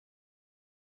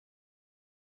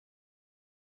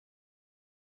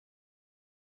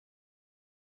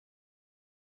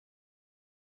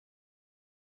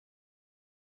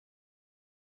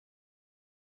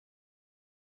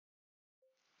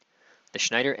The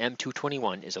Schneider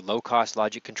M221 is a low-cost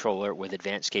logic controller with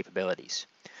advanced capabilities.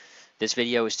 This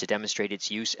video is to demonstrate its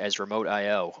use as remote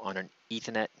I/O on an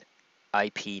Ethernet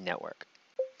IP network.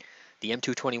 The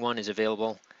M221 is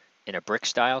available in a brick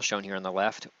style, shown here on the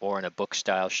left, or in a book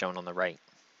style, shown on the right.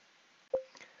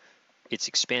 It's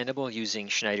expandable using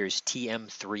Schneider's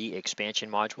TM3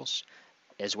 expansion modules,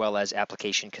 as well as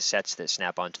application cassettes that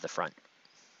snap onto the front.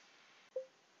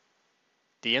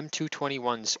 The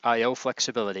M221's I/O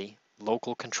flexibility,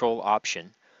 local control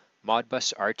option,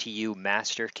 Modbus RTU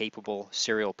master capable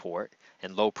serial port,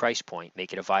 and low price point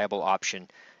make it a viable option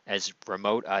as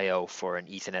remote I/O for an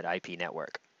Ethernet IP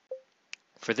network.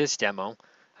 For this demo,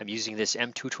 I'm using this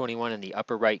M221 in the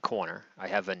upper right corner. I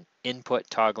have an input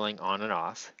toggling on and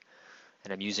off,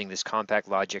 and I'm using this compact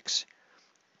Logix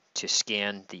to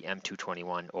scan the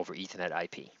M221 over Ethernet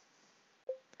IP.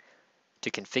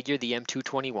 To configure the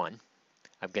M221,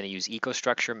 I'm going to use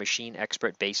EcoStruxure Machine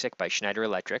Expert Basic by Schneider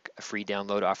Electric, a free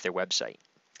download off their website.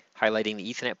 Highlighting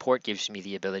the Ethernet port gives me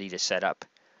the ability to set up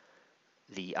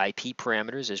the IP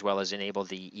parameters as well as enable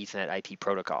the Ethernet IP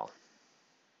protocol.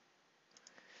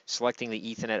 Selecting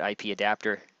the Ethernet IP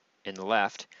adapter in the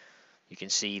left, you can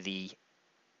see the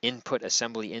input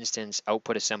assembly instance,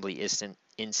 output assembly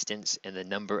instance, and the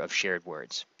number of shared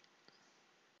words.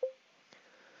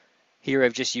 Here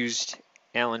I've just used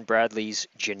Allen Bradley's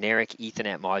generic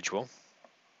Ethernet module,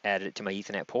 added it to my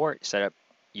Ethernet port, set up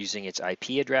using its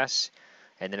IP address,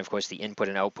 and then of course the input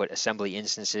and output assembly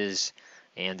instances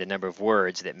and the number of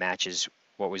words that matches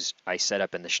what I set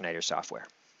up in the Schneider software.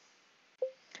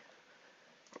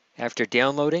 After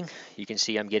downloading, you can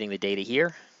see I'm getting the data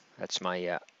here. That's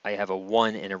my, I have a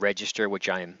 1 in a register which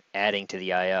I'm adding to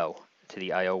the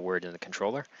I/O word in the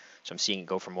controller. So I'm seeing it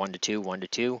go from 1 to 2, 1 to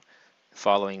 2,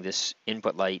 following this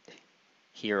input light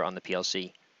here on the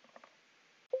PLC.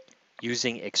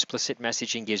 Using explicit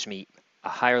messaging gives me a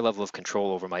higher level of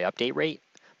control over my update rate,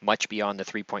 much beyond the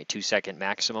 3.2 second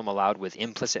maximum allowed with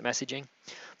implicit messaging.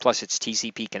 Plus it's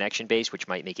TCP connection based, which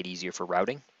might make it easier for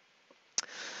routing.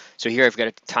 So here I've got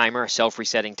a timer, a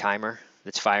self-resetting timer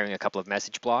that's firing a couple of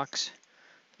message blocks.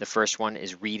 The first one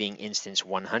is reading instance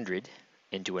 100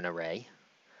 into an array.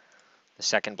 The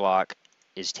second block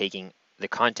is taking the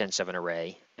contents of an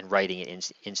array and writing it in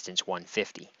instance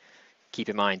 150. Keep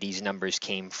in mind these numbers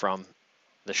came from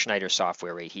the Schneider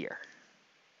software right here.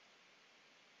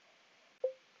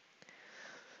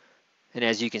 And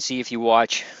as you can see, if you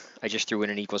watch, I just threw in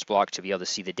an equals block to be able to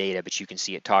see the data, but you can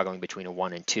see it toggling between a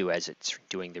 1 and 2 as it's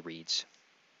doing the reads.